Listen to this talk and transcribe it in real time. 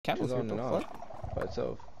Candles She's here, on the and fuck? off by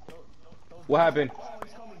itself. What happened?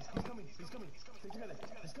 He's coming. Stay together.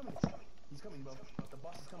 He's coming, bro. The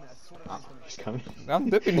boss is coming. I swear to God he's coming. He's coming. I'm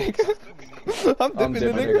dipping, nigga. I'm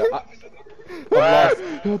dipping, nigga. I'm lost.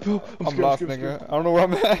 Yo, bro, I'm lost, nigga. I don't know where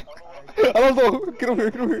I'm at. I don't know. Get over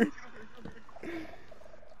here, get over here.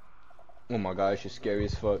 Oh my god, she's scary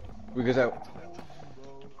as fuck. We goes out.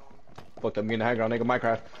 Fuck, I'm getting a high ground, nigga.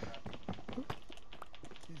 Minecraft.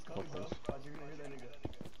 He's coming, bro. Watch, you're gonna hear that nigga.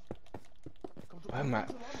 I'm at.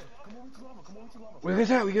 Come over to lava. Where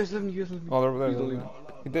goes out? We guys live. You guys live. Oh, they're You there. leave.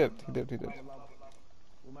 He dipped. We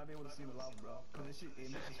might be able to see the lava, bro. Cause this shit,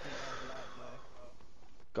 it makes us feel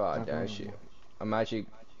God damn shit. I'm actually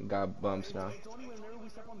got bumps now. It's only whenever we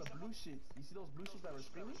step on the blue shits. You see those blue shits that were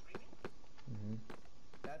screaming?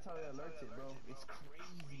 That's how it alerts it, bro. It's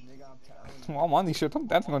crazy, nigga. I'm telling you. Well, I'm on these shit. I'm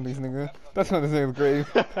dancing on these, nigga. That's on this nigga's grave.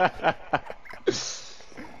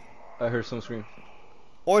 I heard some scream.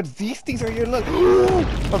 Oh, these things are here. Look.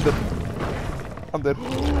 I'm dead. I'm dead.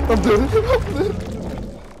 I'm dead. I'm dead.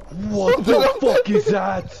 What the fuck is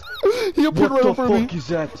that? He appeared right in What the front of me. fuck is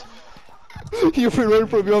that? He appeared right in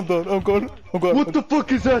front of me. I'm done. I'm gone. I'm gone. What the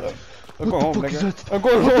fuck is that? I'm What going the home, fuck is nigga. that? I'm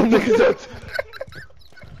going home, What the fuck is nigga. that?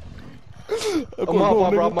 I'm I'm going home,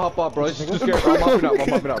 hop nigga. out, bro. It's too scary, bro. I'm hopping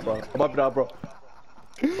out, bro. I'm hopping out, bro.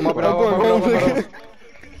 I'm hopping out, I'm going home, nigga.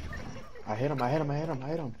 I hit him.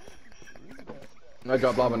 I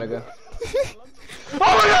dropped lava, nigga. Oh my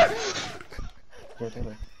god!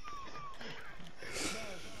 Taylor.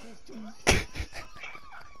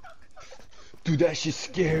 Dude, that shit's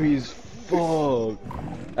scary as fuck.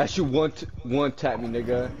 That shit one tap me,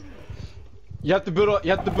 nigga. You have to build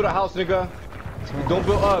a house, nigga. Don't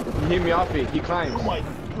build up. He hit me off it. He climbs. Oh my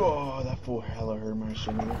god, that fool hella hurt my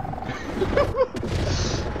shit, nigga.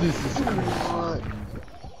 This is crazy.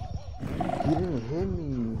 He didn't hit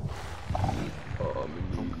me. Oh,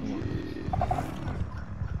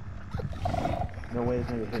 No way this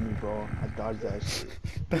nigga hit me, bro. I dodged that shit.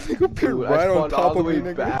 That nigga appeared Dude, right I on spawned top all the of me,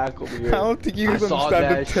 way nigga. back over here. I don't think you I guys saw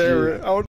understand the that terror. shit. I don't